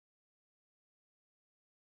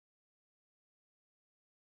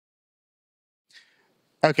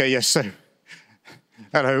Okay, yes, so,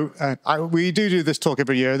 hello. We do this talk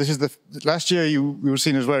every year. This is last year you were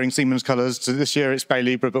seen as wearing Siemens colors, so this year it's Bay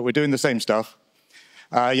Libre, but we're doing the same stuff.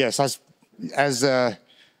 Yes, as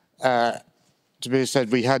Tobias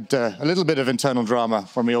said, we had a little bit of internal drama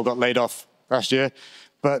when we all got laid off last year,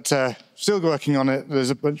 but still working on it.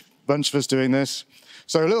 There's a bunch of us doing this.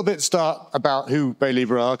 So a little bit start about who Bay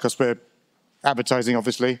Libre are, because we're advertising,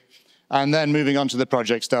 obviously. And then moving on to the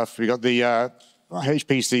project stuff. We got the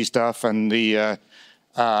HPC stuff and the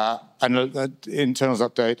internals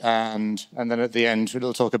update, and then at the end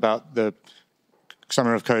we'll talk about the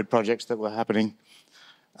Summer of Code projects that were happening.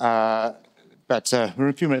 But we're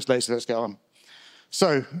a few minutes late, so let's get on.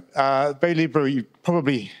 So Bay Libre, you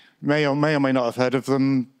probably may or may not have heard of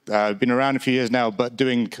them. Been around a few years now, but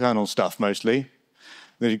doing kernel stuff mostly.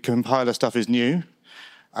 The compiler stuff is new.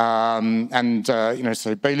 So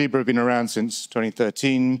Bay Libre have been around since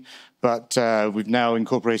 2013, but we've now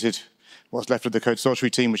incorporated what's left of the Code Sorcery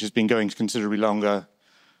team, which has been going considerably longer.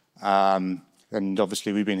 And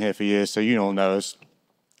obviously we've been here for years, so you all know us.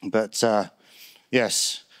 But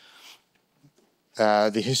yes,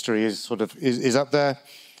 the history is is up there.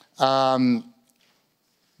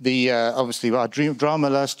 Obviously our drama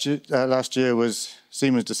last year was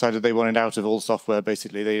Siemens decided they wanted out of all software.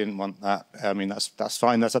 Basically, they didn't want that. I mean, that's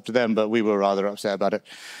fine. That's up to them. But we were rather upset about it.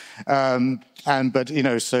 So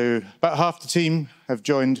about half the team have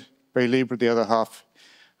joined Bay Libre. The other half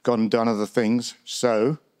gone and done other things.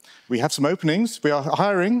 So we have some openings. We are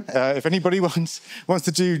hiring. If anybody wants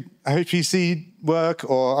to do HPC work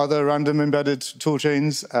or other random embedded tool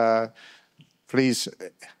chains, please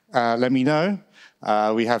let me know.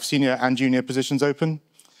 We have senior and junior positions open.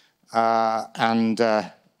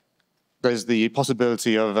 There's the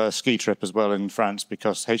possibility of a ski trip as well in France,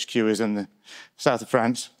 because HQ is in the south of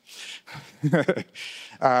France.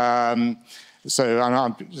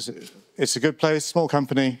 It's a good place, small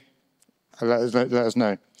company. Let us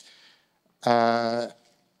know.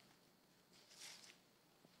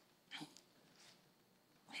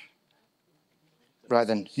 Right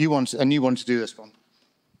then, you want to do this one.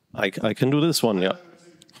 I can do this one, yeah.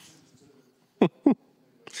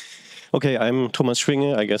 Okay, I'm Thomas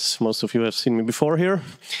Schwinge. I guess most of you have seen me before here.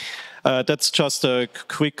 That's just a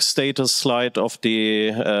quick status slide of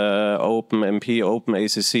the OpenMP,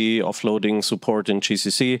 OpenACC offloading support in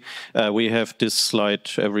GCC. We have this slide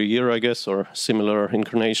every year, I guess, or similar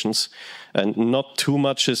incarnations. And not too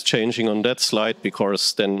much is changing on that slide,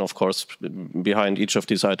 because then, of course, behind each of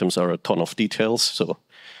these items are a ton of details. So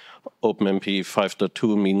OpenMP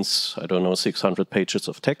 5.2 means, I don't know, 600 pages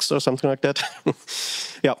of text or something like that.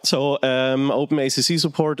 Yeah, so OpenACC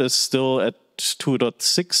support is still at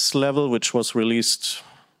 2.6 level, which was released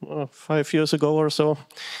 5 years ago or so,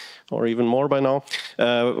 or even more by now.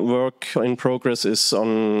 Work in progress is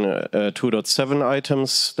on 2.7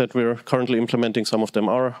 items that we're currently implementing. Some of them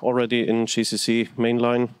are already in GCC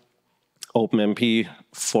mainline. OpenMP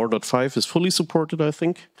 4.5 is fully supported, I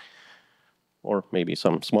think, or maybe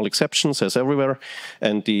some small exceptions, as everywhere.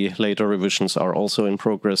 And the later revisions are also in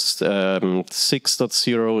progress.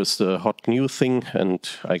 6.0 is the hot new thing, and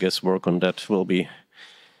I guess work on that will be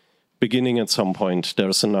beginning at some point.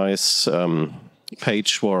 There's a nice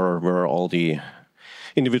page where all the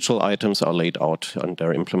individual items are laid out and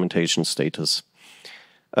their implementation status.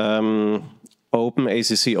 OpenACC,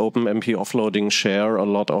 OpenMP offloading share a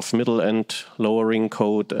lot of middle-end lowering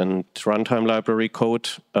code and runtime library code.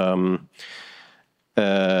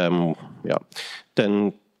 Then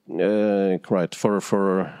for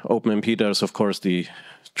OpenMP, there's of course the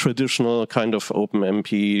traditional kind of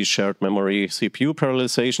OpenMP shared memory CPU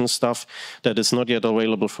parallelization stuff that is not yet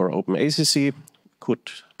available for OpenACC. Could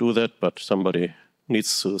do that, but somebody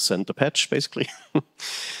needs to send the patch, basically.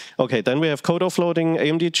 Okay, then we have code offloading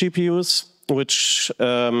AMD GPUs, which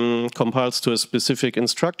compiles to a specific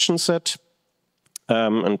instruction set.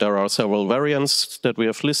 And there are several variants that we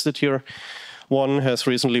have listed here. One has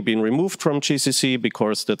recently been removed from GCC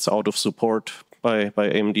because that's out of support by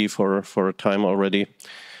AMD for a time already.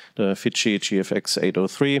 The Fiji GFX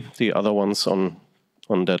 803. The other ones on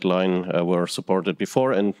that line were supported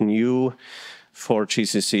before and new for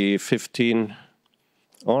GCC 15,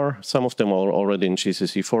 or some of them are already in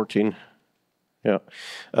GCC 14. Yeah,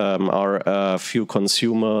 are a few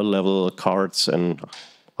consumer level cards and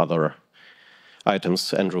other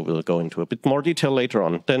items. Andrew will go into a bit more detail later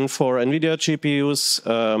on. Then for NVIDIA GPUs,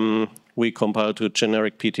 we compile to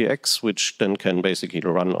generic PTX, which then can basically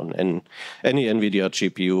run on any NVIDIA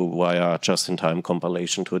GPU via just-in-time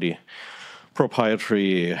compilation to the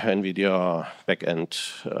proprietary NVIDIA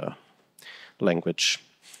backend language.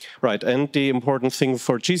 Right, and the important thing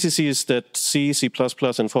for GCC is that C, C++, and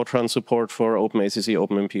Fortran support for OpenACC,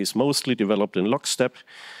 OpenMP is mostly developed in lockstep.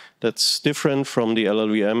 That's different from the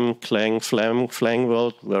LLVM, Clang, Flang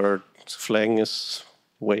world, where Flang is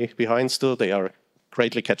way behind still. They are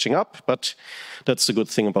greatly catching up, but that's the good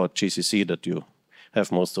thing about GCC, that you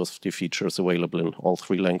have most of the features available in all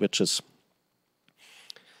 3 languages.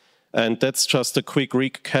 And that's just a quick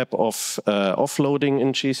recap of offloading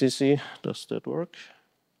in GCC. Does that work?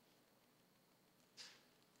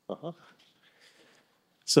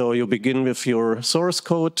 So you begin with your source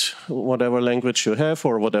code, whatever language you have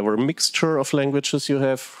or whatever mixture of languages you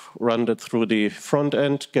have, run that through the front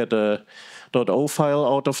end, get a .o file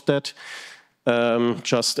out of that.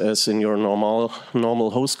 Just as in your normal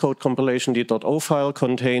host code compilation, the .o file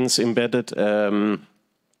contains embedded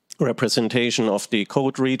representation of the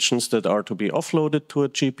code regions that are to be offloaded to a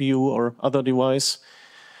GPU or other device,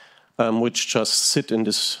 which just sit in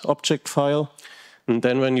this object file. And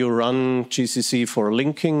then when you run GCC for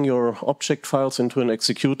linking your object files into an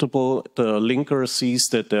executable, the linker sees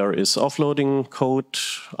that there is offloading code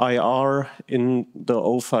IR in the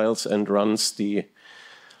O files and runs the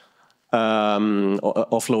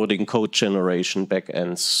offloading code generation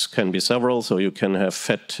backends. Can be several, so you can have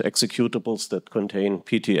fat executables that contain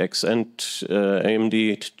PTX and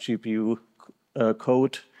AMD GPU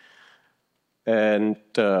code. And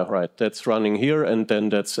right, that's running here, and then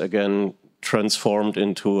that's again transformed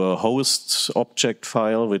into a host object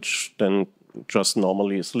file, which then just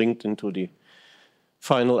normally is linked into the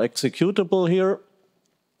final executable here.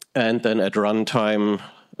 And then at runtime,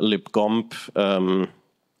 libgomp,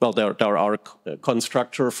 well, there are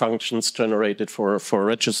constructor functions generated for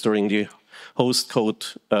registering the host code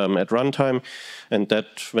at runtime, and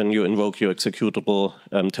that when you invoke your executable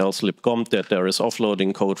tells libgomp that there is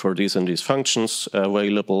offloading code for these and these functions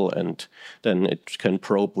available, and then it can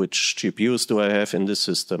probe which GPUs do I have in this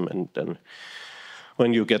system, and then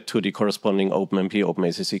when you get to the corresponding OpenMP,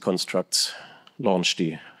 OpenACC constructs, launch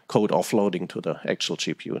the code offloading to the actual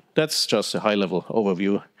GPU. That's just a high-level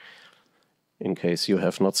overview in case you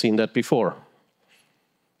have not seen that before.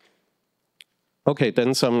 Okay,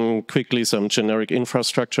 then quickly some generic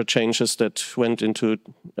infrastructure changes that went into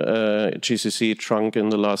GCC trunk in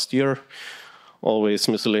the last year. Always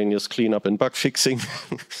miscellaneous cleanup and bug fixing.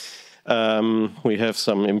 We have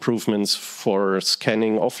some improvements for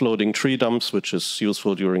scanning offloading tree dumps, which is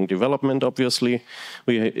useful during development, obviously.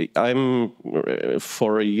 I'm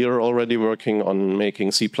for a year already working on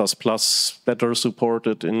making C++ better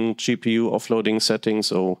supported in GPU offloading settings,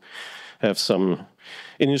 so have some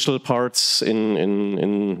initial parts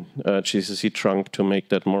in GCC trunk to make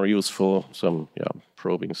that more useful. Some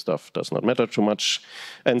probing stuff does not matter too much,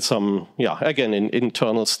 and some again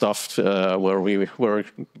internal stuff where we were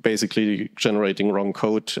basically generating wrong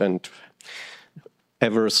code, and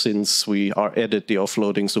ever since we added the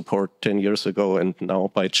offloading support 10 years ago, and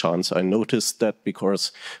now by chance I noticed that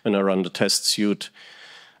because when I run the test suite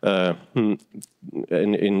in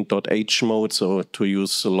 .h mode, so to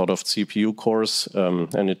use a lot of CPU cores,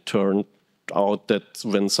 and it turned out that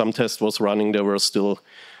when some test was running, there were still,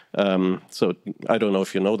 so I don't know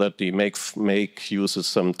if you know that, the make uses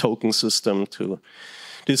some token system to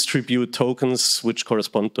distribute tokens which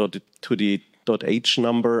correspond to the .h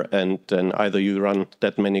number, and then either you run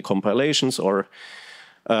that many compilations, or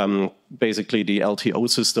basically the LTO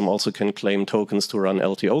system also can claim tokens to run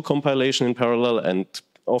LTO compilation in parallel, and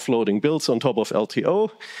offloading builds on top of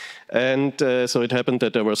LTO. And so it happened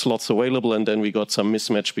that there were slots available, and then we got some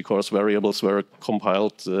mismatch because variables were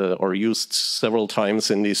compiled or used several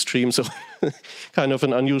times in the stream. So kind of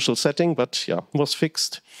an unusual setting, but was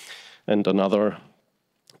fixed. And another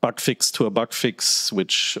bug fix to a bug fix,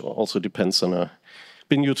 which also depends on a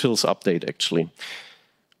binutils update, actually.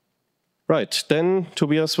 Right, then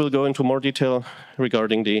Tobias will go into more detail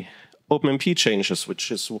regarding the OpenMP changes,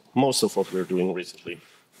 which is most of what we're doing recently.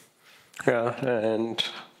 Yeah, and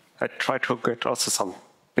I try to get also some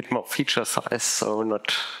bit more feature size, so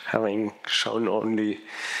not having shown only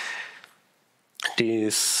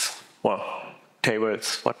these,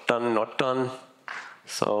 tables, what done, not done.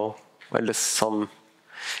 So I list some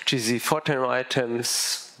GCC 14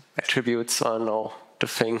 items, attributes are now the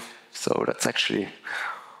thing. So that's actually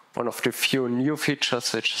one of the few new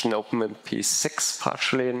features, which is in OpenMP 6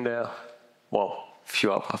 partially in there. Well, a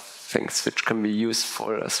few other things which can be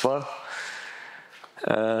useful as well.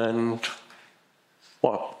 And,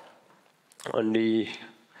 on the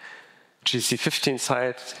GCC 15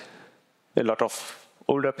 side, a lot of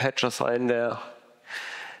older patches are in there.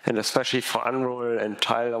 And especially for Unroll and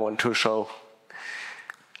Tile, I want to show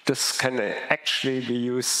this can actually be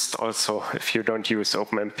used also if you don't use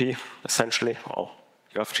OpenMP, essentially. Well,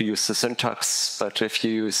 you have to use the syntax, but if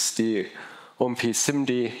you use the OMP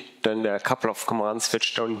SIMD, then there are a couple of commands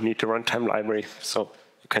which don't need the runtime library, so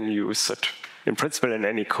you can use it in principle in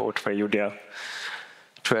any code where you dare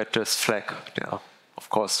to add this flag. Yeah, of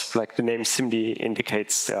course, like the name SIMD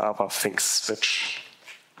indicates, there are other things which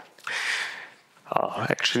are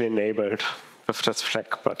actually enabled with this flag,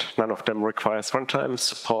 but none of them requires runtime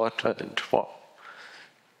support, and well,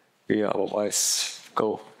 we otherwise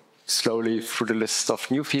go slowly through the list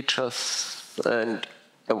of new features, and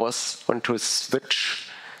I want to switch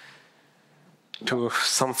to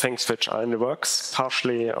some things which are in the works,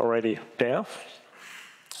 partially already there,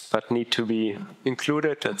 but need to be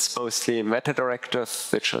included. It's mostly meta directive,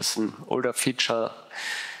 which is an older feature.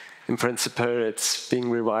 In principle, it's being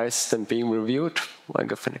revised and being reviewed. I'll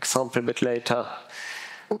give an example a bit later.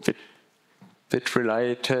 Bit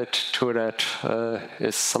related to that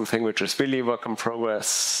is something which is really work in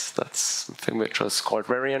progress. That's something which is called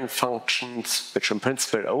variant functions, which in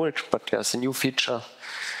principle old, but there's a new feature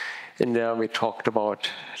in there. We talked about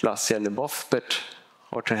last year in the BOF bit,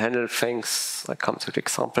 how to handle things. I come to the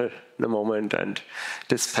example in a moment, and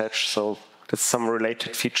dispatch. So there's some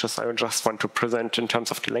related features I just want to present in terms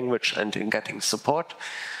of the language and in getting support.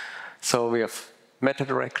 So we have meta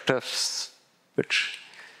directives, which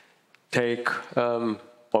take, or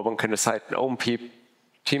one can decide an OMP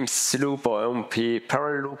Teams loop or OMP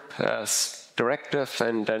parallel loop as directive,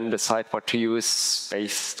 and then decide what to use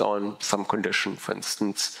based on some condition. For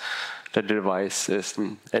instance, that the device is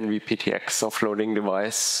an NVPTX offloading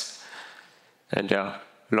device. And there are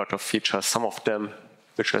a lot of features, some of them,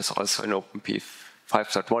 which is also an OpenMP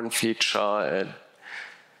 5.1 feature, and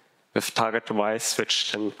with target device,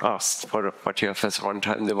 which then asks for what you have as a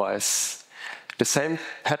runtime device. The same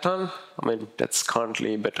pattern, I mean, that's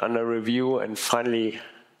currently a bit under review, and finally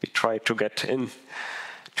we try to get in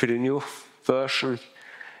to the new version,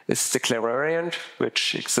 is declare variant,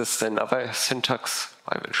 which exists in other syntax.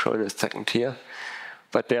 I will show in a second here.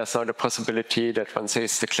 But there's now the possibility that one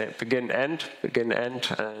says declare begin, end,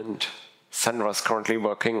 and Sandra is currently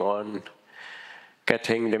working on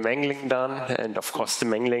getting the mangling done, and of course the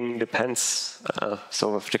mangling depends.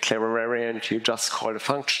 So with declare variant, you just call the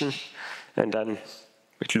function, and then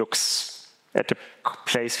it looks at the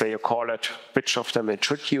place where you call it, which of them it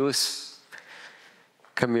should use.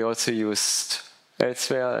 Can be also used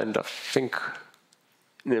elsewhere, and I think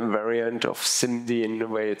in a variant of SIMD, in a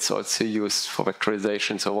way it's also used for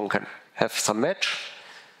vectorization, so one can have some match,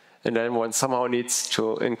 and then one somehow needs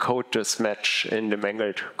to encode this match in the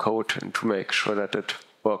mangled code and to make sure that it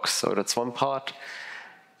works. So that's one part.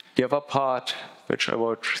 The other part, which I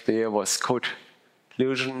wrote there, was code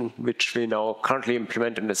illusion, which we now currently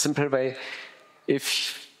implement in a simple way.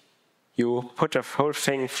 If you put the whole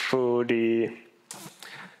thing through the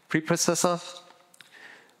preprocessor,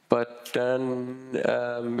 but then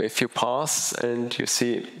if you pass and you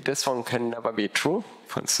see this one can never be true,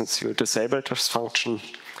 for instance, you disable this function,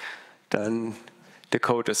 then the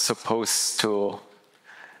code is supposed to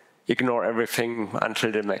ignore everything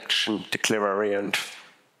until the action declare variant.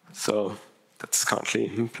 So that's currently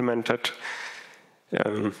implemented.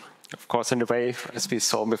 Of course, in the way, as we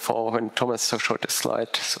saw before when Thomas showed the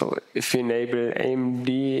slide, so if you enable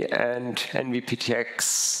AMD and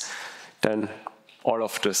NVPTX, then all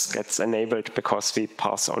of this gets enabled because we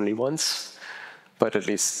pass only once, but at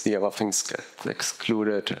least the other things get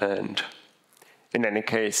excluded. And in any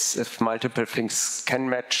case, if multiple things can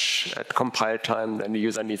match at compile time, then the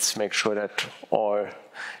user needs to make sure that all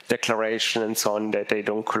declaration and so on, that they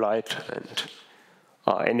don't collide and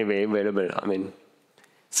are anyway available. I mean,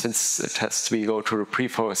 since it has to go to the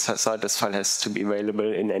preprocessor, this file has to be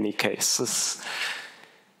available in any case.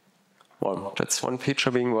 Well, that's one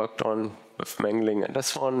feature being worked on with mangling and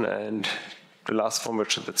this one, and the last one,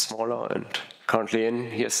 which is a bit smaller and currently in,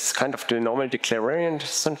 here's kind of the normal declare variant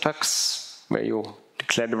syntax, where you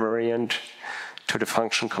declare the variant to the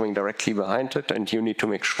function coming directly behind it, and you need to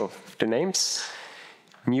make sure of the names.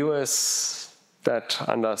 New is that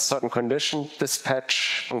under certain condition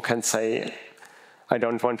dispatch, one can say, I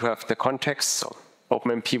don't want to have the context, so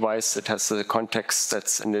OpenMP-wise it has the context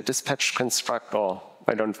that's in the dispatch construct, or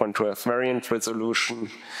I don't want to have variant resolution,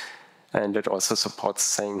 and it also supports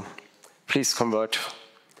saying, please convert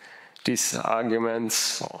these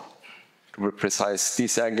arguments, or to be precise,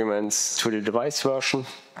 these arguments to the device version.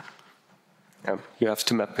 You have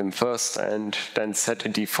to map them first and then set a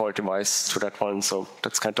default device to that one, so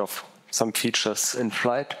that's kind of some features in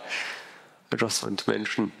flight. I just want to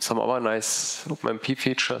mention some other nice OpenMP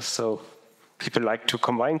features. So people like to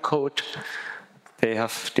combine code. they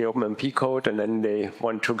have the OpenMP code, and then they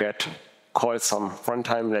want to call some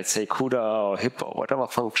runtime, let's say CUDA or HIP or whatever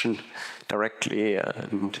function directly,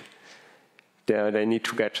 and they need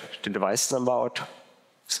to get the device number out.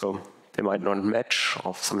 So they might not match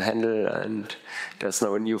or some handle, and there's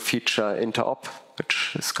no new feature interop,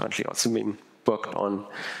 which is currently also being worked on,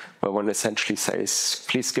 where one essentially says,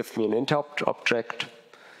 please give me an interop object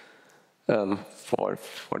for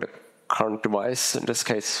the current device. In this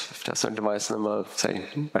case, if there's a device number, say,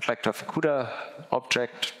 I'd like to have a CUDA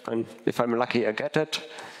object, and if I'm lucky, I get it.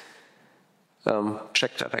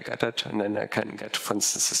 Check that I get it, and then I can get, for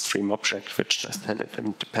instance, a stream object, which just handed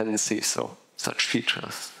in dependencies. So such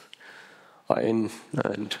features are in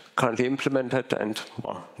and currently implemented. And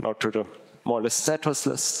well, now to the more or less status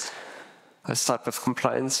list. I start with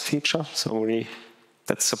compliance feature, so really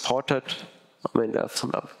that's supported. I mean, there are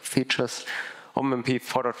some other features. OpenMP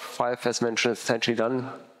 4.5, as mentioned, is essentially done.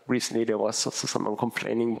 Recently, there was also someone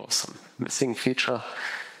complaining about some missing feature.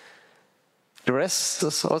 The rest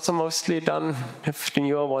is also mostly done with the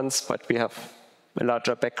newer ones, but we have a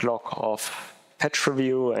larger backlog of patch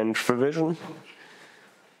review and revision.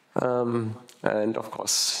 And of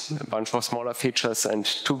course, a bunch of smaller features and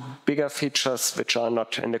two bigger features which are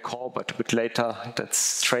not in the core but a bit later.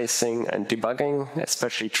 That's tracing and debugging.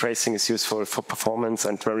 Especially tracing is useful for performance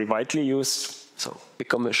and very widely used. So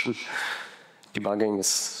big omission. Debugging is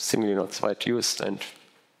seemingly not so wide used, and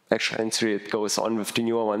actually it goes on with the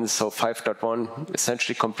newer ones. So 5.1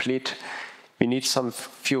 essentially complete. We need some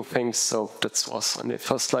few things, so that was on the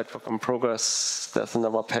first slide, work in progress. There's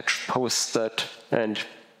another patch posted and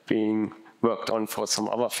being worked on for some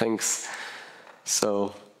other things.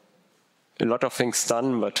 So a lot of things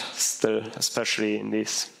done, but still, especially in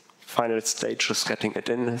these final stages, getting it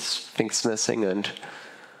in, things missing. And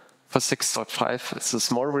for 6.5, it's a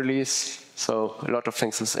small release, so a lot of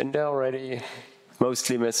things is in there already.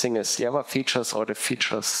 Mostly missing is the other features, or the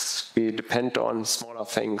features we depend on, smaller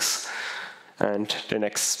things. And the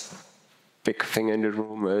next big thing in the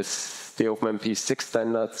room is the OpenMP 6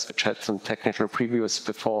 standards, which had some technical previews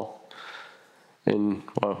before in,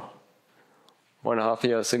 well, 1.5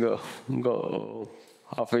 years ago,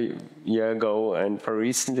 half a year ago, and very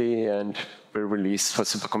recently, and will release for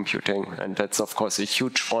supercomputing. And that's, of course, a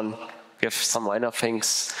huge one. We have some minor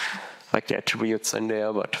things, like the attributes in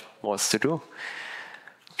there, but more to do.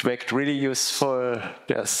 To make it really useful,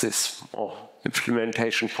 there's this more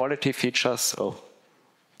implementation quality features, so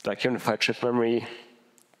like unified chip memory.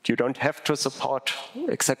 You don't have to support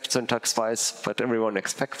except syntax-wise, but everyone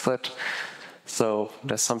expects it. So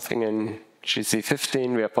there's something in GCC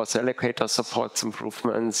 15, we have also allocator supports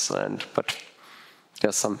improvements, but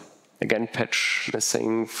there's some, again, patch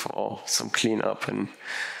missing for some cleanup and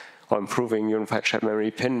or improving unified chip memory,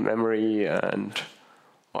 pin memory, and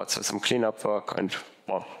also some cleanup work. And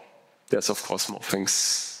well, there's of course more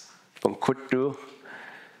things one could do.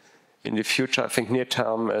 In the future, I think near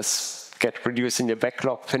term is reducing the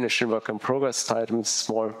backlog, finishing work in progress items,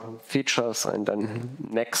 small features, and then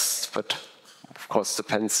next, but of course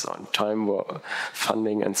depends on time,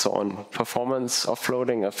 funding, and so on. Performance,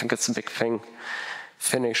 offloading, I think it's a big thing.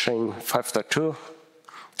 Finishing 5.2.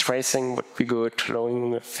 Tracing would be good,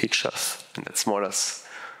 lowering features, and that's more or less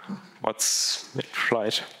what's in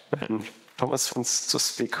flight. And Thomas wants to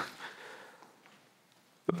speak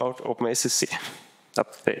about OpenACC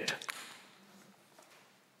update.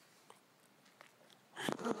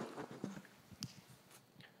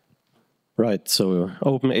 Right, so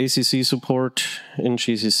OpenACC support in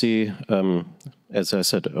GCC, as I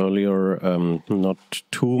said earlier, not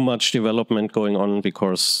too much development going on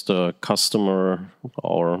because the customer,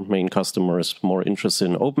 our main customer, is more interested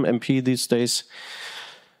in OpenMP these days.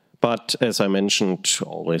 But as I mentioned,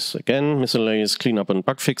 always again, miscellaneous cleanup and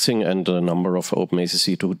bug fixing, and a number of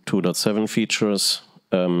OpenACC 2.7 features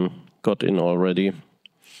got in already.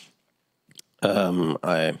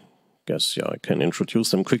 I guess I can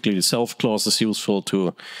introduce them quickly. The self clause is useful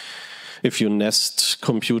to, if you nest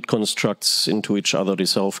compute constructs into each other, the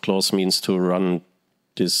self clause means to run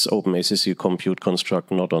this OpenACC compute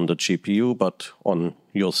construct not on the GPU, but on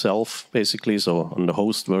yourself, basically, so on the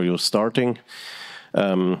host where you're starting.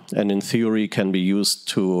 And in theory can be used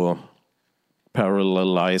to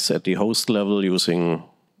parallelize at the host level using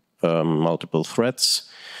multiple threads,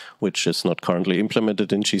 which is not currently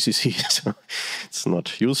implemented in GCC, so it's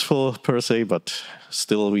not useful per se, but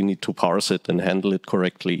still we need to parse it and handle it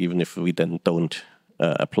correctly, even if we then don't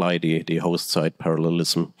apply the host-side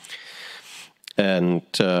parallelism. And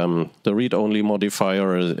the read-only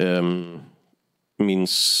modifier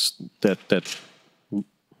means that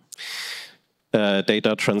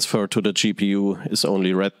data transfer to the GPU is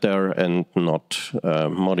only read there and not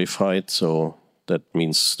modified. So that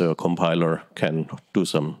means the compiler can do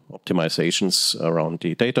some optimizations around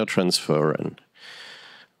the data transfer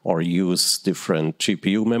or use different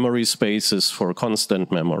GPU memory spaces for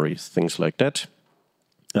constant memory, things like that.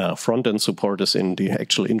 Front-end support is in the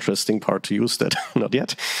actual interesting part to use that, not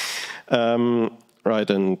yet. Right,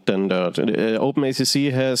 and then the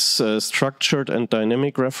OpenACC has structured and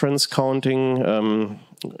dynamic reference counting,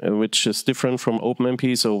 which is different from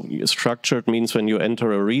OpenMP. So structured means when you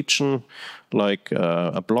enter a region, like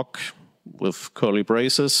a block with curly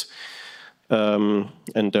braces, and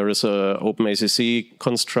there is a OpenACC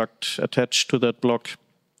construct attached to that block.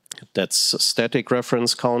 That's static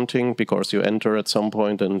reference counting, because you enter at some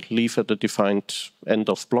point and leave at a defined end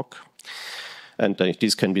of block. And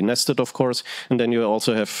these can be nested, of course. And then you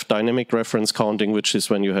also have dynamic reference counting, which is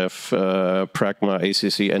when you have pragma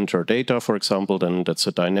ACC enter data, for example, then that's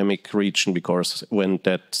a dynamic region, because when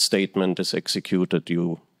that statement is executed,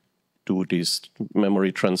 you do these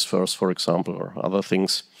memory transfers, for example, or other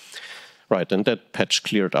things. Right, and that patch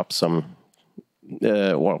cleared up some,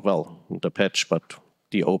 well, the patch, but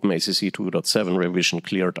the OpenACC 2.7 revision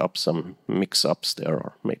cleared up some mix-ups there,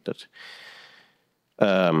 or made that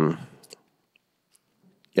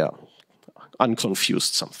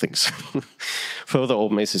unconfused some things. Further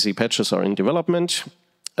OpenACC patches are in development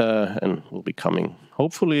and will be coming,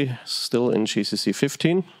 hopefully, still in GCC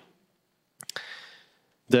 15.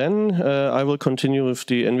 Then I will continue with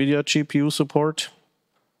the NVIDIA GPU support.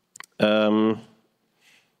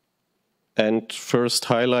 And first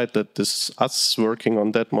highlight that this is us working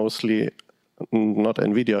on that mostly, not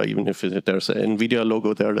NVIDIA, even if there's an NVIDIA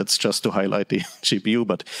logo there, that's just to highlight the GPU.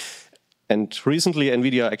 And recently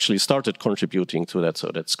NVIDIA actually started contributing to that,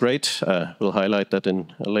 so that's great. We'll highlight that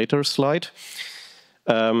in a later slide.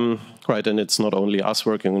 Right, and it's not only us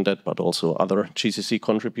working on that, but also other GCC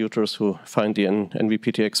contributors who find the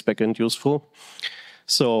NVPTX backend useful.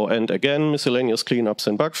 So, and again, miscellaneous cleanups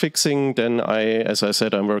and bug fixing. Then as I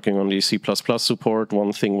said, I'm working on the C++ support.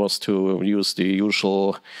 One thing was to use the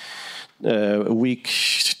usual weak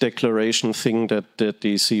declaration thing that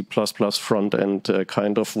the C++ front end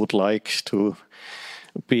kind of would like to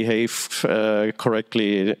behave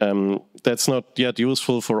correctly. That's not yet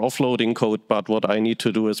useful for offloading code, but what I need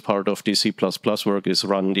to do as part of the C++ work is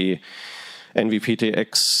run the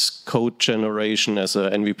NVPTX code generation as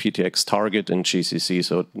a NVPTX target in GCC.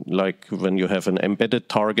 So like when you have an embedded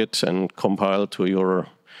target and compile to your,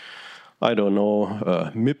 I don't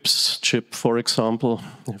know, MIPS chip, for example,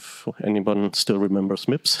 if anyone still remembers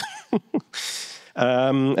MIPS.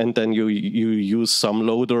 And then you use some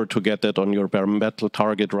loader to get that on your bare metal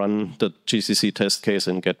target, run the GCC test case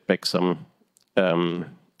and get back some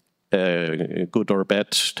good or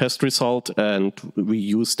bad test result, and we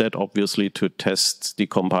use that obviously to test the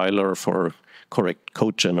compiler for correct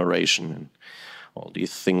code generation and all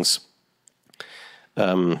these things.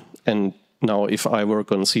 And now if I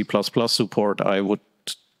work on C++ support, I would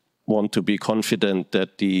want to be confident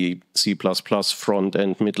that the C++ front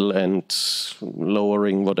end, middle end,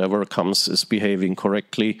 lowering, whatever comes is behaving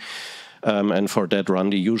correctly. And for that,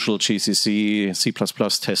 run the usual GCC C++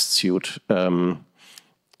 test suite.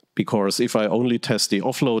 Because if I only test the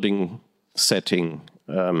offloading setting,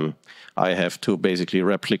 I have to basically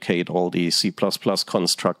replicate all the C++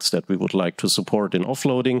 constructs that we would like to support in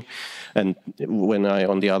offloading. And when I,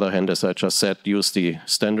 on the other hand, as I just said, use the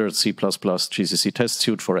standard C++ GCC test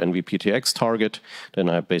suite for NVPTX target, then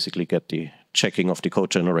I basically get the checking of the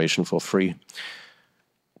code generation for free.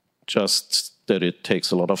 Just that it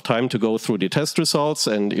takes a lot of time to go through the test results,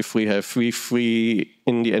 and if we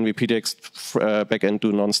in the NVPTX backend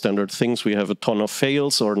do non-standard things, we have a ton of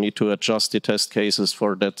fails or need to adjust the test cases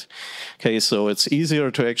for that case. So it's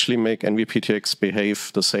easier to actually make NVPTX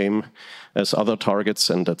behave the same as other targets,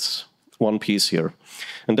 and that's one piece here.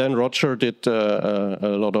 And then Roger did a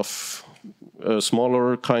lot of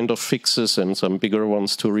smaller kind of fixes and some bigger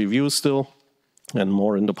ones to review still, and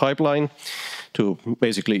more in the pipeline to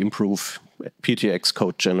basically improve PTX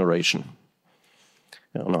code generation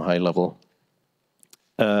on a high level.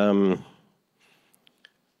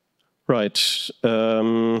 Right.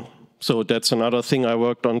 So that's another thing I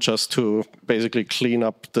worked on, just to basically clean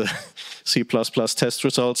up the C++ test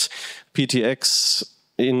results. PTX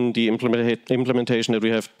in the implementation that we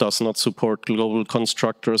have does not support global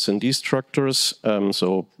constructors and destructors.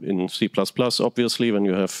 So in C++, obviously, when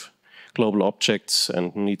you have global objects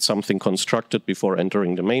and need something constructed before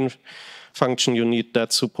entering the main function, you need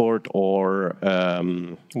that support. Or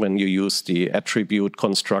when you use the attribute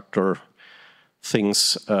constructor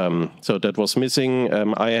things. So that was missing.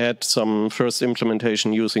 I had some first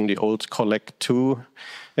implementation using the old collect2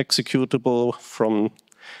 executable from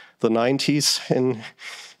the 90s in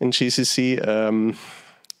GCC.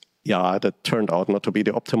 Yeah, that turned out not to be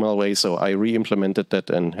the optimal way, so I re-implemented that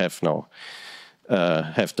and have now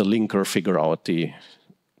have the linker figure out the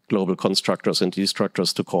global constructors and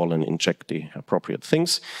destructors to call and inject the appropriate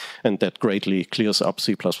things. And that greatly clears up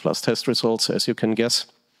C++ test results, as you can guess.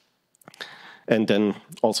 And then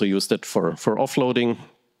also use that for offloading,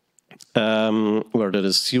 where that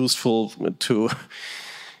is useful to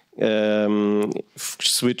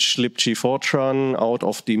switch libg Fortran out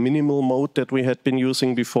of the minimal mode that we had been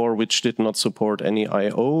using before, which did not support any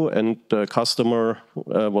I/O, and the customer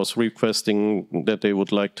was requesting that they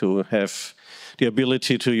would like to have the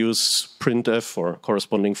ability to use printf or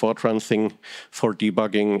corresponding Fortran thing for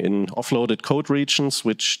debugging in offloaded code regions,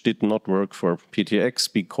 which did not work for PTX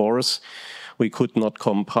because we could not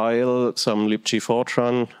compile some libg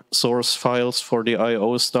Fortran source files for the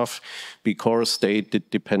I/O stuff because they did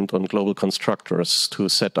depend on global constructors to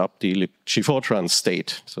set up the libg Fortran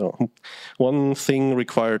state. So one thing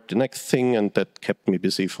required the next thing, and that kept me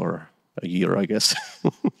busy for a year, I guess.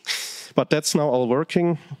 But that's now all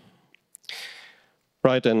working.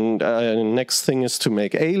 Right, and next thing is to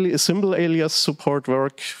make symbol alias support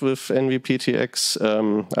work with NVPTX.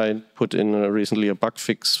 I put in recently a bug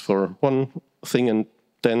fix for one thing, and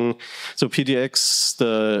then, so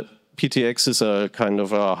the PTX is a kind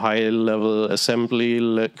of a high-level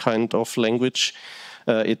assembly kind of language.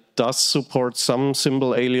 It does support some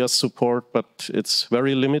symbol alias support, but it's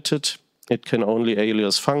very limited. It can only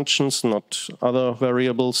alias functions, not other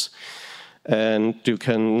variables. And you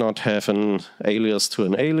cannot have an alias to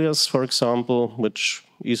an alias, for example, which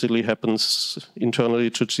easily happens internally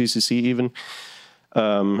to GCC even.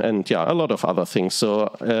 And yeah, a lot of other things. So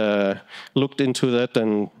looked into that,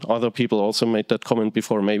 and other people also made that comment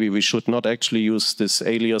before. Maybe we should not actually use this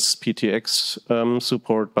alias PTX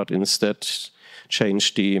support, but instead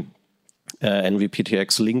change the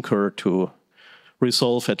NVPTX linker to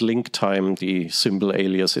resolve at link time the symbol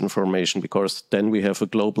alias information, because then we have a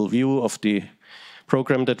global view of the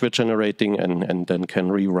program that we're generating and then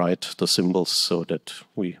can rewrite the symbols so that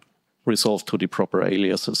we resolve to the proper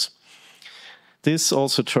aliases. This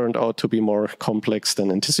also turned out to be more complex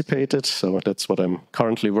than anticipated, so that's what I'm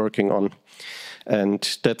currently working on.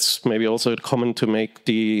 And that's maybe also common to make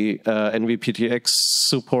the NVPTX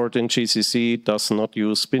support in GCC does not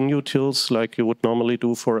use bin utils like you would normally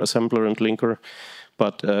do for assembler and linker,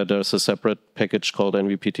 but there's a separate package called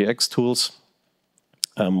NVPTX tools,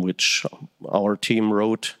 which our team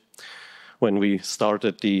wrote when we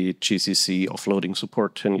started the GCC offloading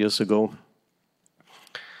support 10 years ago.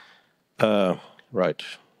 Right.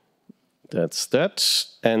 That's that.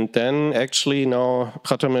 And then actually now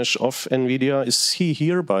Prathamesh of NVIDIA, is he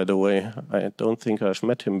here, by the way? I don't think I've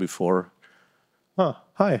met him before. Ah,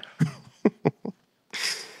 hi.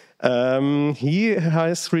 He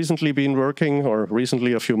has recently been working, or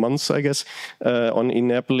recently a few months, I guess, on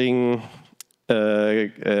enabling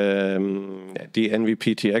the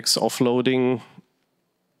NVPTX offloading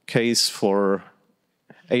case for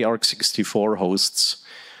ARC64 hosts.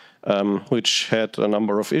 Which had a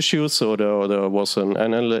number of issues. So there was an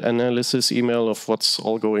analysis email of what's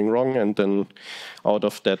all going wrong, and then out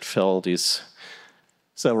of that fell these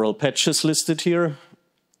several patches listed here.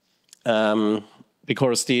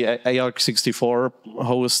 Because the ARC64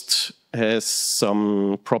 host has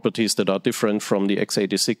some properties that are different from the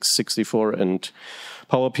x86 64 and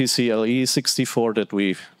PowerPC LE 64 that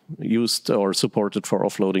we used or supported for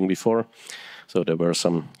offloading before. So there were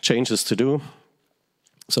some changes to do.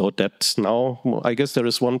 So that now, I guess there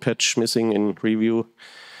is one patch missing in review.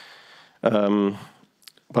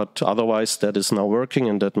 But otherwise, that is now working,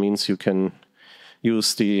 and that means you can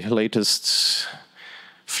use the latest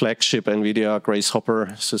flagship NVIDIA Grace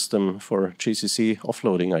Hopper system for GCC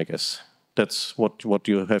offloading, I guess. That's what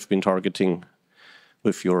you have been targeting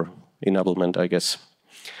with your enablement, I guess.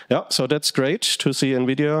 Yeah, so that's great to see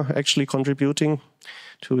NVIDIA actually contributing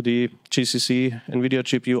to the GCC NVIDIA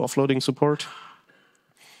GPU offloading support.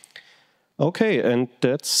 Okay, and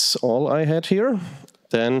that's all I had here.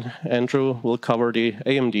 Then Andrew will cover the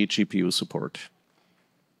AMD GPU support.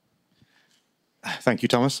 Thank you,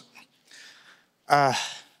 Thomas.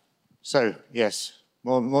 So yes,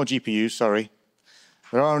 more GPUs. Sorry,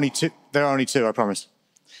 there are only two. There are only two, I promise.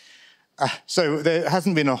 So there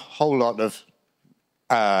hasn't been a whole lot of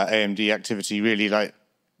AMD activity, really, like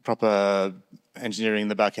proper engineering in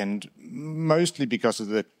the back end, mostly because of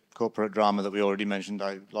the corporate drama that we already mentioned.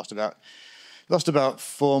 I lost about lost about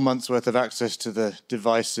 4 months worth of access to the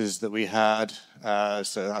devices that we had.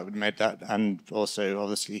 So that would made that, and also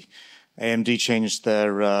obviously AMD changed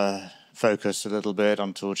their focus a little bit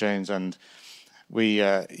on toolchains, and we,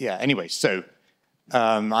 yeah, anyway, so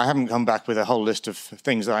I haven't come back with a whole list of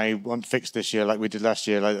things I want fixed this year like we did last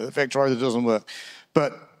year, like the vectorizer doesn't work.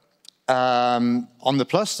 But on the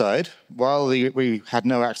plus side, while we had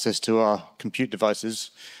no access to our compute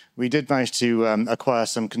devices, we did manage to acquire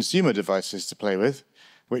some consumer devices to play with,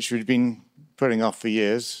 which we'd been putting off for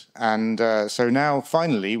years. And so now,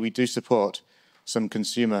 finally, we do support some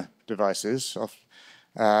consumer devices.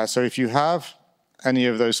 So if you have any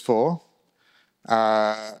of those four,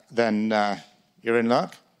 then you're in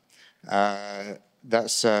luck.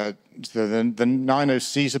 That's the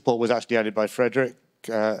 90C support was actually added by Frederick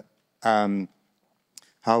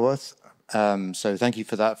Haworth. So thank you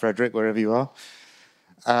for that, Frederick, wherever you are.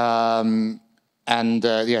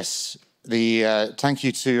 Yes, thank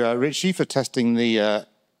you to Richie for testing the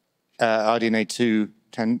RDNA 2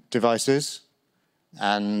 devices,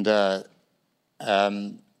 and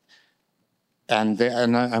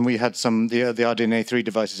we had some the RDNA 3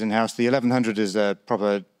 devices in house. The 1100 is a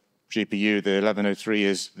proper GPU. The 1103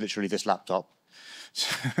 is literally this laptop.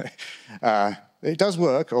 It does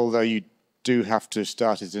work, although you do have to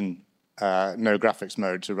start it in no graphics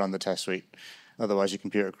mode to run the test suite. Otherwise, your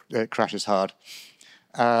computer crashes hard.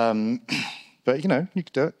 But, you know, you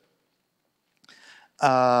can do it.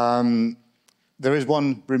 There is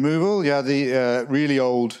one removal. Yeah, the really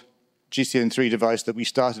old GCN3 device that we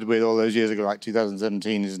started with all those years ago, like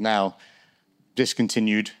 2017, is now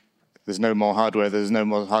discontinued. There's no more hardware. There's no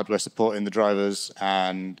more hardware support in the drivers.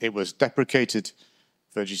 And it was deprecated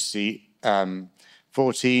for GCC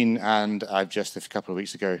 14, and I've just, a couple of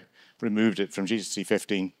weeks ago, removed it from GCC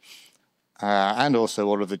 15. And also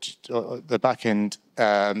all of the back-end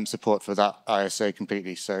support for that ISA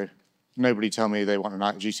completely. So nobody tell me they want a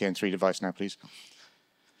GCN3 device now, please.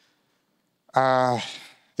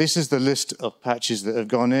 This is the list of patches that have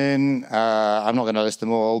gone in. I'm not going to list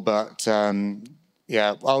them all, but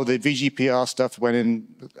yeah, the VGPR stuff went in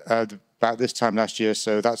about this time last year,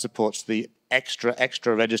 so that supports the extra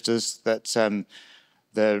registers that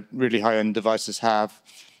the really high-end devices have.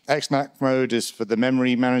 XNAC mode is for the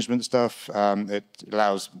memory management stuff. It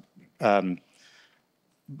allows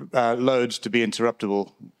loads to be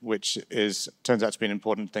interruptible, which turns out to be an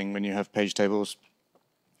important thing when you have page tables.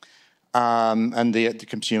 And the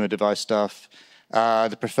consumer device stuff.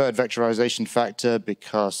 The preferred vectorization factor,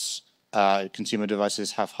 because consumer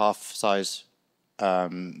devices have half-size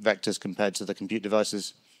vectors compared to the compute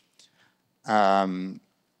devices.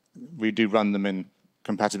 We do run them in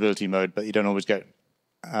compatibility mode, but you don't always get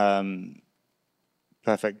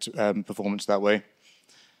perfect performance that way.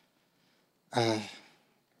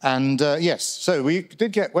 Yes, so we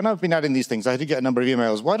did get, when I've been adding these things, I did get a number of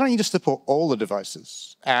emails. Why don't you just support all the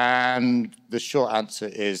devices? And the short answer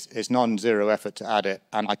is it's non-zero effort to add it,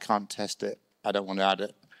 and I can't test it. I don't want to add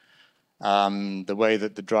it. The way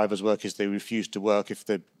that the drivers work is they refuse to work if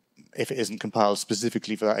it isn't compiled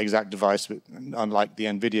specifically for that exact device, unlike the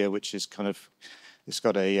NVIDIA, which is kind of, it's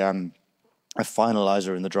got a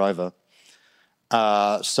finalizer in the driver.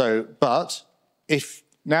 But if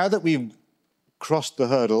now that we've crossed the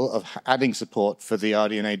hurdle of adding support for the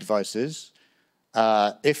RDNA devices,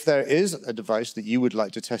 if there is a device that you would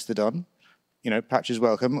like to test it on, you know, patch is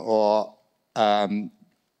welcome, or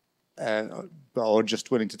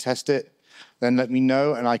just willing to test it, then let me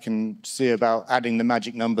know, and I can see about adding the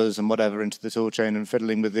magic numbers and whatever into the toolchain and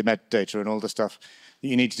fiddling with the metadata and all the stuff that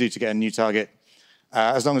you need to do to get a new target.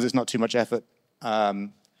 As long as it's not too much effort.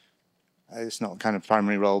 It's not kind of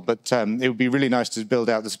primary role, but it would be really nice to build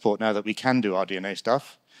out the support now that we can do RDNA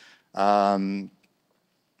stuff. So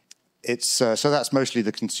that's mostly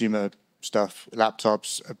the consumer stuff,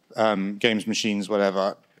 laptops, games machines,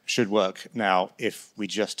 whatever, should work now if we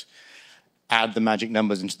just add the magic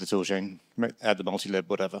numbers into the toolchain, add the multi-lib,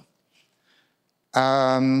 whatever.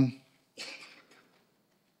 And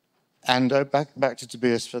back to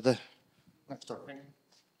Tobias for the next topic.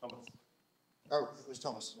 Thomas. Oh, it was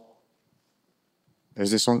Thomas.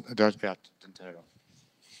 Is this on? Yeah, didn't turn it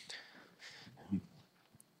on.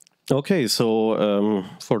 Okay, so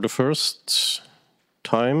for the first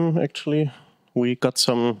time, actually, we got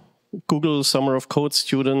some Google Summer of Code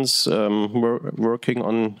students working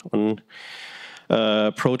on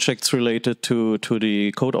projects related to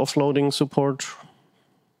the code offloading support,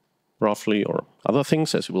 roughly, or other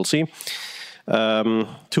things, as you will see.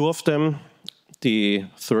 Two of them. The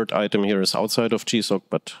third item here is outside of GSOC,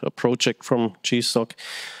 but a project from GSOC.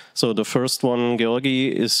 So the first one, Georgi,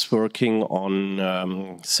 is working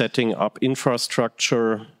on setting up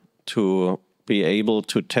infrastructure to be able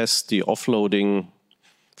to test the offloading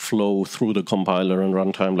flow through the compiler and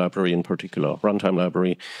runtime library in particular. Runtime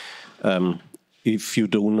library, if you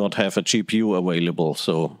do not have a GPU available,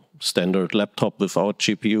 so standard laptop without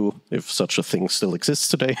GPU, if such a thing still exists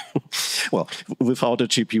today, well, without a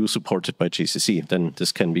GPU supported by GCC, then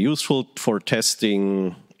this can be useful for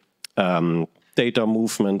testing data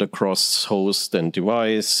movement across host and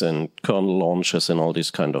device and kernel launches and all these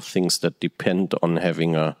kind of things that depend on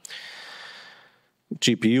having a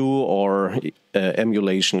GPU or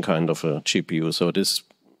emulation kind of a GPU. So this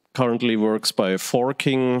currently works by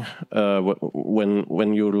forking.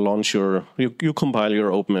 When you launch you compile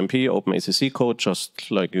your OpenMP, OpenACC code,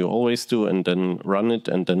 just like you always do, and then run it.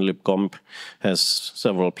 And then libgomp has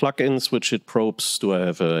several plugins which it probes. Do I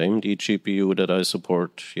have an AMD GPU that I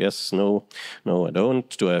support? Yes, no, no, I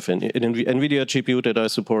don't. Do I have an NVIDIA GPU that I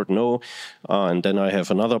support? No. And then I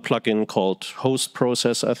have another plugin called host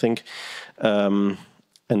process, I think. And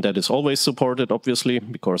that is always supported, obviously,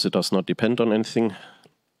 because it does not depend on anything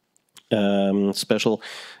special.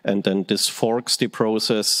 And then this forks the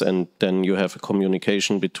process, and then you have a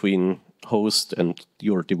communication between host and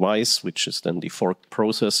your device, which is then the forked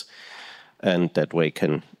process. And that way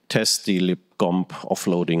can test the libgomp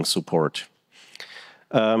offloading support.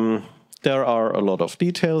 There are a lot of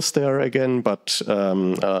details there again, but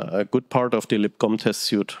a good part of the libgomp test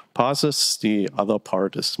suite passes. The other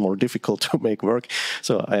part is more difficult to make work.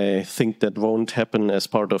 So I think that won't happen as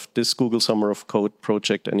part of this Google Summer of Code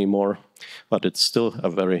project anymore. But it's still a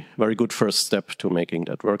very, very good first step to making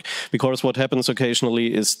that work. Because what happens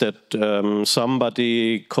occasionally is that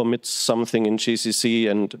somebody commits something in GCC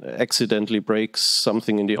and accidentally breaks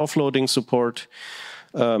something in the offloading support.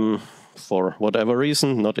 For whatever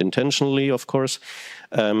reason, not intentionally, of course,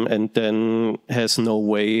 and then has no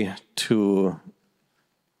way to,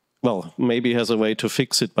 well, maybe has a way to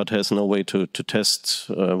fix it, but has no way to test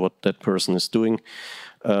what that person is doing.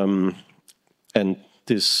 And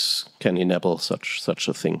this can enable such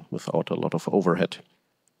a thing without a lot of overhead.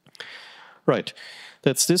 Right,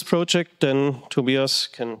 that's this project. Then Tobias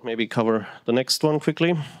can maybe cover the next one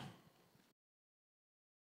quickly.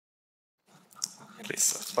 At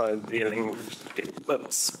least by dealing with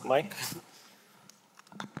the mic.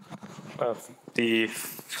 The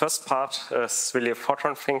first part is really a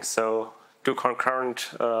Fortran thing, so do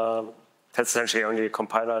concurrent. That's essentially only a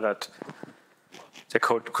compiler that the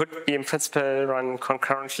code could be in principle run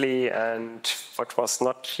concurrently, and what was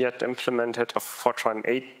not yet implemented of Fortran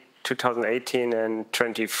 8, 2018 and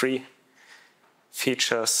 23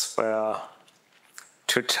 features were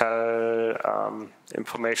to tell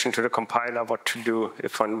information to the compiler what to do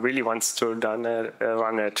if one really wants to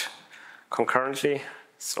run it concurrently.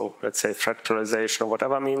 So let's say thread parallelization or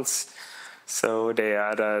whatever means. So they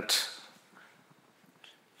added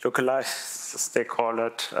localize, as they call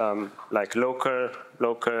it, like local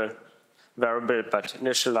variable, but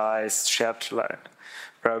initialized shared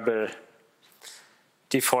variable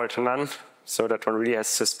default none. So that one really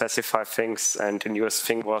has to specify things, and the newest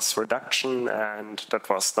thing was reduction, and that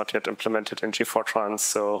was not yet implemented in G-Fortran.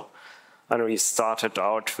 So and we started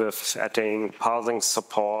out with adding parsing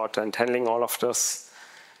support and handling all of this.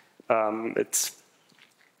 It's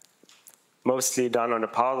mostly done on the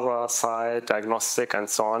parser side, diagnostic and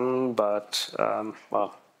so on, but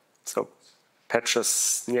well, so patch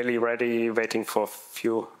is nearly ready, waiting for a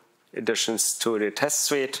few additions to the test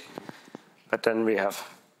suite. But then we have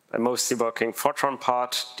a mostly working Fortran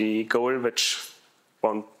part. The goal, which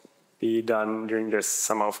won't be done during this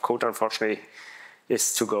summer of code, unfortunately,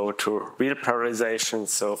 is to go to real parallelization.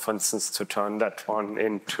 So, for instance, to turn that one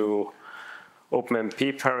into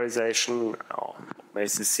OpenMP parallelization, or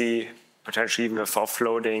OpenACC, potentially even with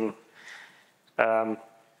offloading, either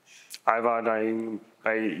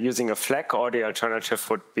by using a flag, or the alternative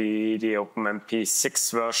would be the OpenMP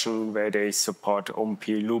 6 version, where they support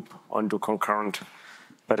OpenMP loop onto concurrent.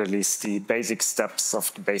 But at least the basic steps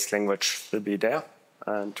of the base language will be there.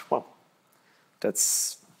 And well,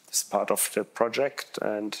 that's part of the project.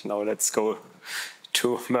 And now let's go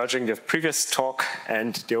to merging the previous talk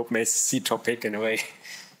and the OpenACC topic in a way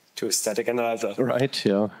to static analyzer. Right,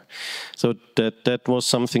 yeah. So that was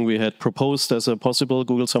something we had proposed as a possible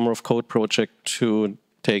Google Summer of Code project, to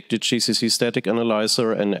take the GCC static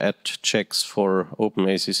analyzer and add checks for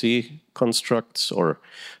OpenACC constructs or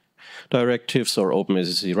directives or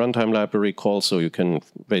OpenACC runtime library calls. So you can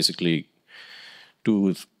basically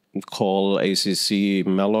do call ACC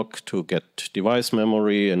malloc to get device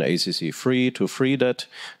memory and ACC free to free that.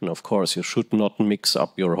 And of course, you should not mix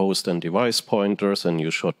up your host and device pointers, and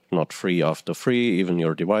you should not free after free, even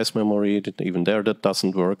your device memory, even there that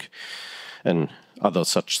doesn't work, and other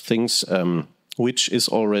such things, which is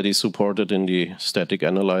already supported in the static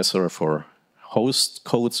analyzer for host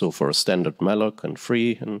code, so for standard malloc and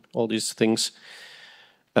free and all these things.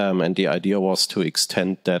 And the idea was to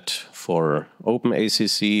extend that for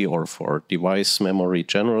OpenACC or for device memory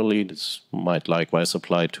generally. This might likewise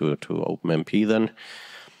apply to OpenMP then,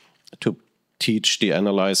 to teach the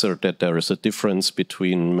analyzer that there is a difference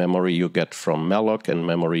between memory you get from malloc and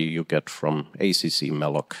memory you get from ACC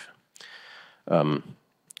malloc. And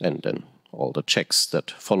then all the checks that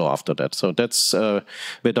follow after that. So that's,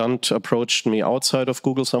 Vedant approached me outside of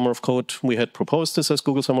Google Summer of Code. We had proposed this as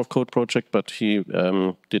Google Summer of Code project, but he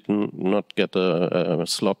did not get a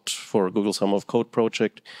slot for Google Summer of Code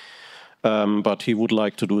project. But he would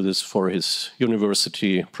like to do this for his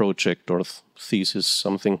university project or thesis,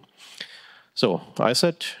 something. So I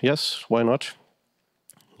said, yes, why not?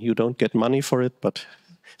 You don't get money for it, but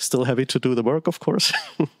still happy to do the work, of course.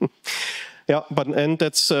 Yeah, and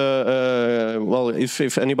that's, well,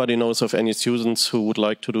 if anybody knows of any students who would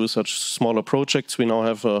like to do such smaller projects, we now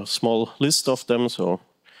have a small list of them, so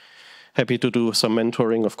happy to do some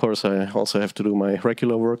mentoring. Of course, I also have to do my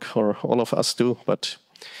regular work, or all of us do, but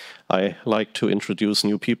I like to introduce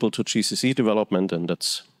new people to GCC development, and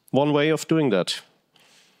that's one way of doing that.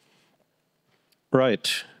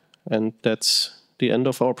 Right, and that's the end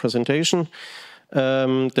of our presentation.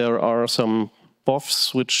 There are some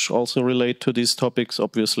BOFs which also relate to these topics.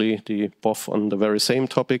 Obviously, the BOF on the very same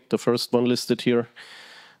topic, the first one listed here,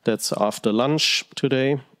 that's after lunch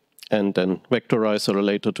today, and then Vectorizer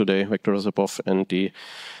later today, Vectorizer BOF, and the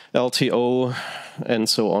LTO and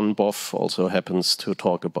so on BOF also happens to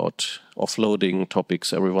talk about offloading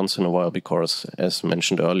topics every once in a while, because, as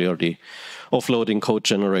mentioned earlier, the offloading code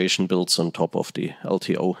generation builds on top of the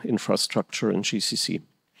LTO infrastructure in GCC.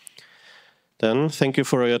 Then, thank you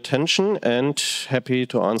for your attention, and happy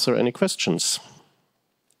to answer any questions.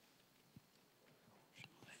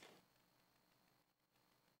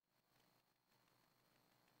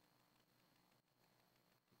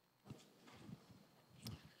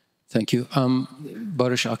 Thank you.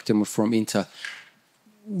 Barış Akdemir from Intel.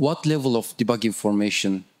 What level of debug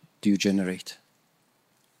information do you generate?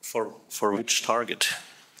 For which target?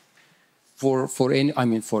 For any, I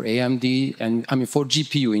mean, for AMD and I mean for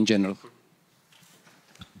GPU in general.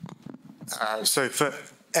 So for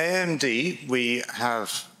AMD, we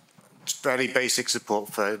have fairly basic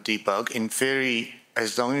support for debug. In theory,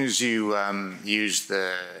 as long as you use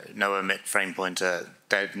the no omit frame pointer,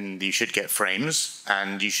 then you should get frames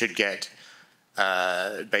and you should get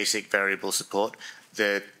basic variable support.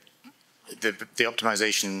 The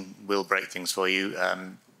optimization will break things for you.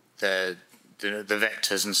 The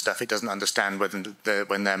vectors and stuff, it doesn't understand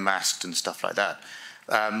when they're masked and stuff like that.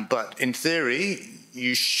 But in theory,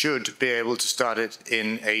 you should be able to start it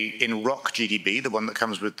in ROC GDB, the one that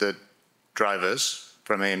comes with the drivers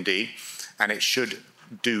from AMD, and it should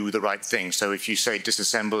do the right thing. So if you say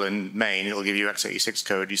disassemble in main, it'll give you x86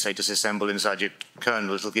 code. You say disassemble inside your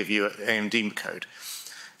kernel, it'll give you AMD code.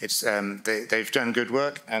 It's they've done good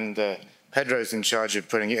work, and Pedro's in charge of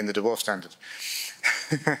putting it in the dwarf standard.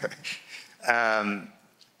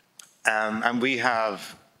 And we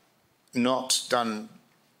have not done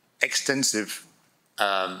extensive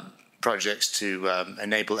projects to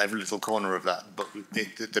enable every little corner of that, but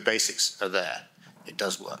the basics are there. It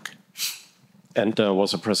does work. And there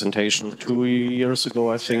was a presentation 2 years ago,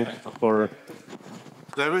 I think, for...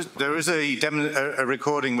 There is a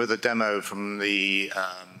recording with a demo from the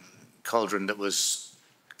Cauldron that was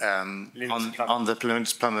on the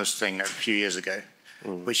Linux Plumbers thing a few years ago,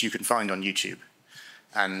 which you can find on YouTube.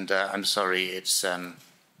 And I'm sorry, it's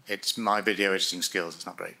my video editing skills. It's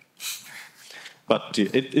not great. But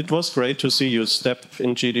it was great to see you step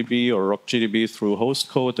in GDB or ROC GDB through host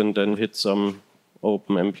code and then hit some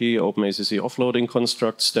OpenMP, OpenACC offloading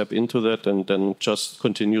construct, step into that, and then just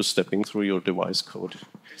continue stepping through your device code.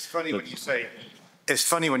 It's funny when you say. It's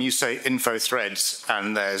funny when you say info threads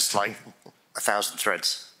and there's like 1,000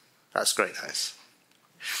 threads. That's great, that is.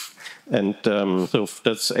 And so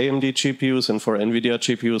that's AMD GPUs, and for NVIDIA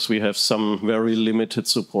GPUs, we have some very limited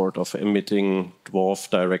support of emitting dwarf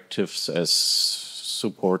directives as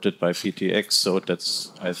supported by PTX. So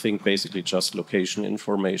that's, I think, basically just location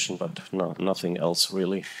information, but no, nothing else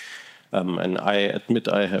really. And I admit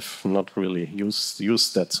I have not really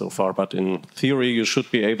used that so far, but in theory you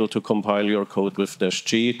should be able to compile your code with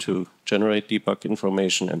 -G to generate debug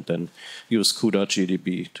information and then use CUDA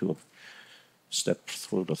GDB to step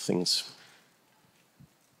through the things.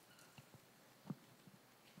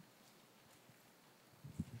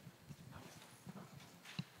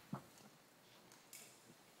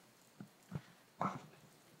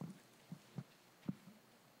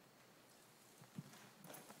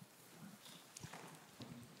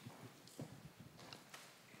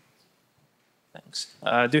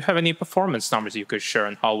 Do you have any performance numbers you could share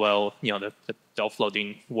on how well the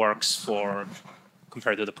offloading works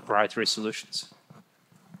compared to the proprietary solutions?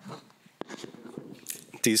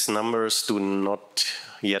 These numbers do not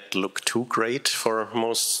yet look too great for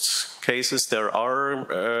most cases. There are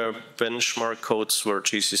benchmark codes where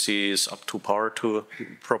GCC is up to par to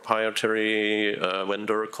proprietary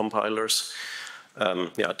vendor compilers.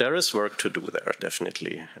 Yeah, there is work to do there,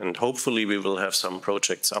 definitely. And hopefully we will have some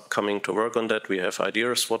projects upcoming to work on that. We have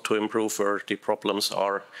ideas what to improve, where the problems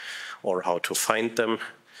are, or how to find them.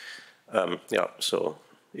 Yeah, so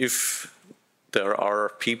if there are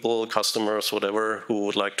people, customers, whatever, who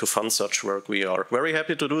would like to fund such work, we are very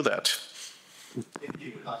happy to do that.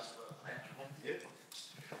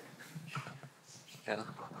 Yeah.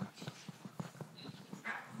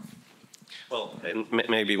 Well, and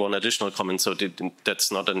maybe one additional comment. So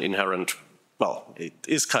that's not an inherent, well, it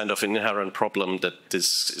is kind of an inherent problem that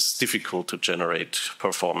this is difficult to generate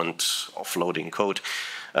performant offloading code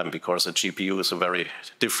because a GPU is a very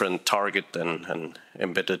different target than an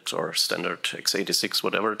embedded or standard x86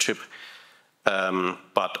 whatever chip.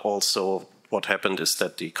 But also what happened is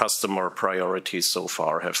that the customer priorities so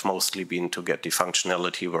far have mostly been to get the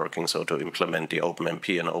functionality working, so to implement the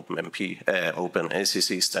OpenMP and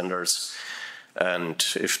OpenACC standards. And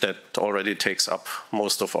if that already takes up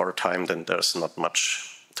most of our time, then there's not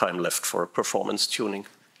much time left for performance tuning.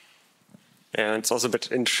 And it's also a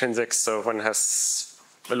bit intrinsic, so one has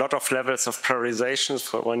a lot of levels of prioritization,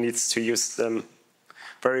 so one needs to use them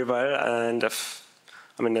very well. And if,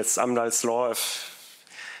 I mean, it's Amdahl's law, if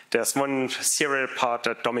there's one serial part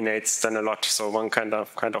that dominates, then a lot. So one kind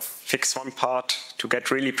of fix one part to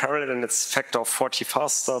get really parallel, and it's factor of 40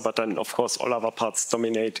 faster. But then, of course, all other parts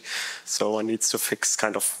dominate. So one needs to fix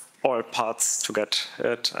kind of all parts to get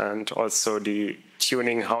it, and also the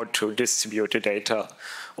tuning how to distribute the data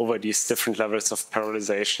over these different levels of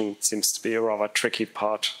parallelization seems to be a rather tricky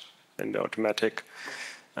part in the automatic.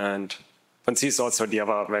 And one sees also the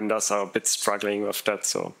other vendors are a bit struggling with that.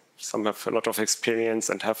 So some have a lot of experience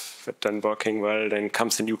and have it then working well. Then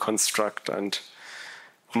comes a new construct and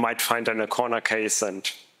you might find then a corner case and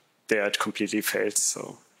there it completely fails.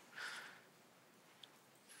 So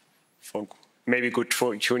for maybe good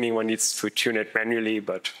for tuning, one needs to tune it manually,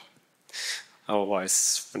 but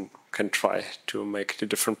otherwise one can try to make the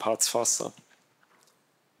different parts faster.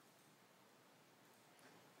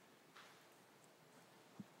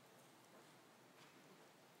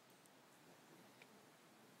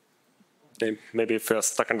 Maybe if you're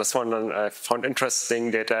stuck on this one, and I found interesting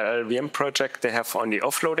that LLVM project, they have on the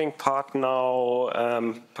offloading part now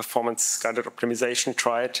performance guided optimization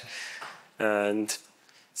tried. And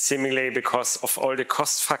seemingly because of all the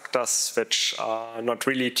cost factors which are not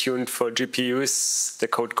really tuned for GPUs, the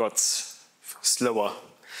code got slower.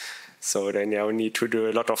 So they now need to do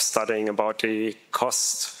a lot of studying about the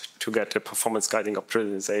cost to get the performance guiding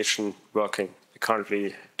optimization working. We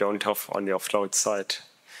currently don't have on the offload side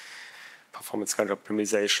performance guiding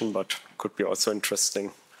optimization, but could be also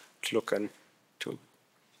interesting to look into.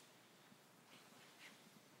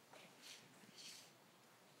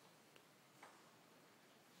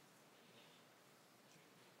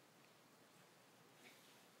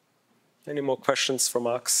 Any more questions from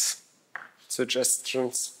Max?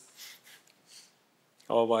 Suggestions?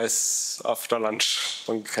 Otherwise, after lunch,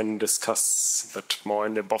 one can discuss a bit more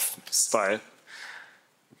in the BOF style.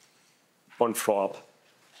 One floor up.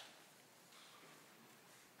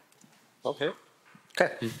 Okay.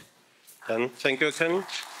 Then thank you, Ken.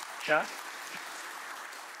 Yeah.